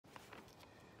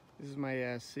This is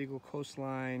my Seagull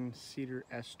Coastline Cedar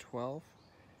S12.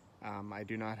 I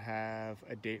do not have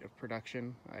a date of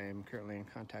production. I am currently in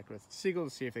contact with Seagull to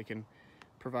see if they can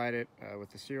provide it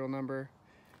with the serial number.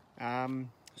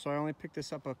 So I only picked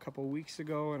this up a couple weeks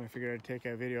ago, and I figured I'd take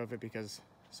a video of it because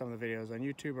some of the videos on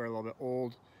YouTube are a little bit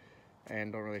old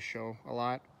and don't really show a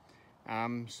lot.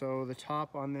 So the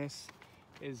top on this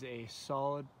is a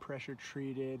solid pressure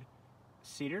treated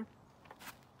cedar.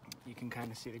 You can kind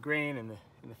of see the grain and the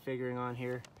figuring on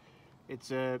here.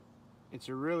 It's a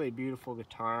really beautiful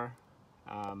guitar.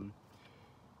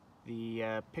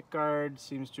 The pick guard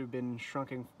seems to have been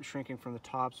shrinking from the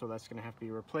top, so that's going to have to be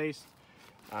replaced.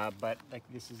 But like,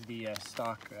 this is the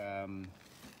stock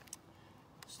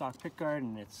pick guard,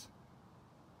 and it's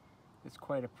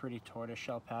quite a pretty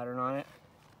tortoiseshell pattern on it.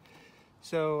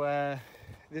 So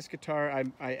this guitar,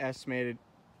 I estimated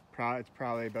it's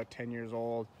probably about 10 years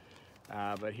old.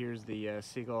 But here's the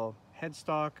Seagull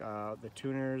headstock. The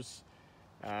tuners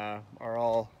are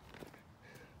all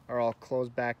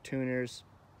closed back tuners.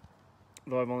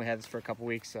 Though I've only had this for a couple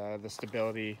weeks, the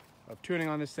stability of tuning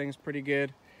on this thing is pretty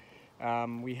good.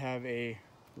 We have a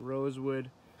Rosewood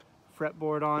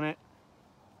fretboard on it,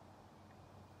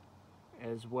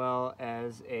 as well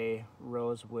as a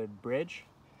Rosewood bridge,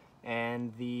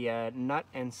 and the nut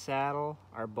and saddle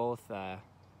are both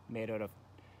made out of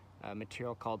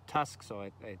material called Tusq, so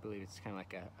I believe it's kind of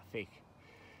like a fake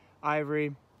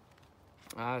ivory.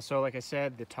 So like I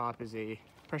said, the top is a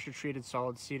pressure treated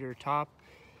solid cedar top,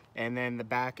 and then the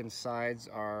back and sides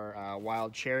are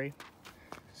wild cherry.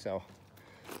 So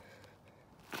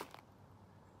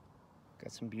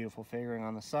got some beautiful figuring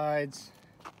on the sides,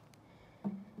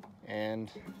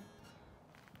 and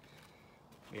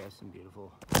we have some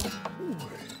beautiful,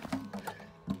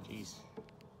 jeez.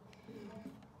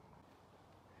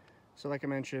 So like I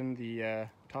mentioned, the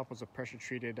top was a pressure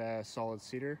treated solid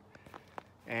cedar,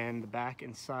 and the back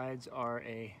and sides are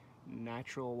a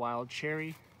natural wild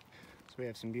cherry. So we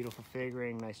have some beautiful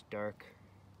figuring, nice dark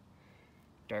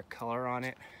color on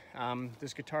it.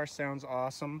 This guitar sounds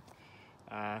awesome.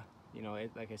 You know,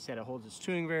 like I said, it holds its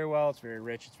tuning very well. It's very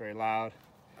rich, it's very loud.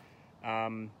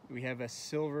 We have a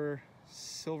silver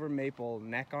maple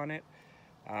neck on it,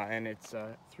 and it's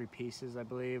 3 pieces, I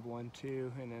believe, 1,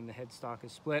 2, and then the headstock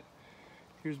is split.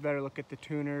 Here's a better look at the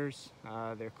tuners.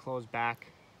 They're closed back.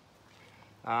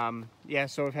 Yeah,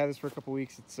 so I've had this for a couple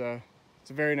weeks. It's a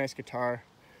very nice guitar.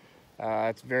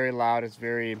 It's very loud. It's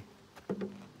very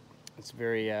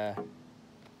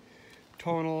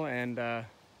tonal, and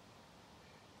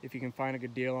if you can find a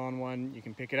good deal on one, you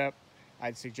can pick it up.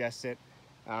 I'd suggest it.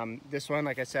 This one,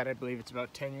 like I said, I believe it's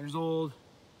about 10 years old.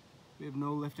 We have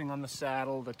no lifting on the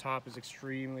saddle. The top is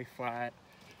extremely flat,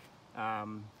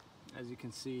 as you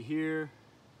can see here.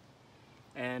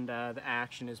 And the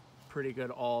action is pretty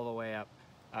good all the way up.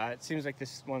 It seems like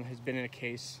this one has been in a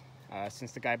case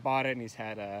since the guy bought it, and he's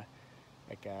had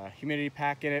like a humidity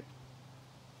pack in it.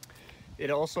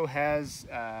 It also has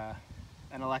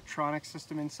an electronic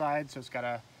system inside, so it's got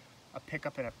a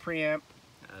pickup and a preamp,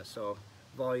 so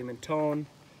volume and tone,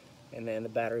 and then the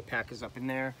battery pack is up in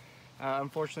there.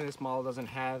 Unfortunately, this model doesn't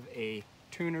have a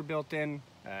tuner built in.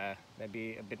 That'd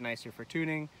be a bit nicer for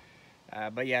tuning.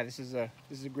 But yeah, this is a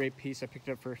great piece. I picked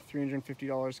it up for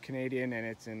 $350 Canadian, and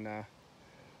it's in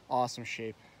awesome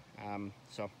shape.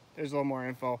 So there's a little more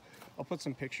info. I'll put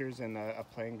some pictures and a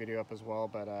playing video up as well,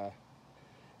 but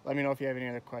let me know if you have any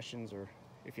other questions, or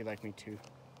if you'd like me to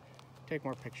take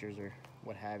more pictures or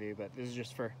what have you. But this is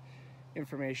just for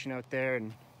information out there,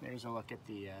 and there's a look at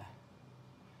the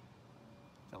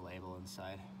label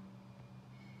inside.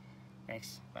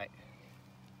 Thanks, bye.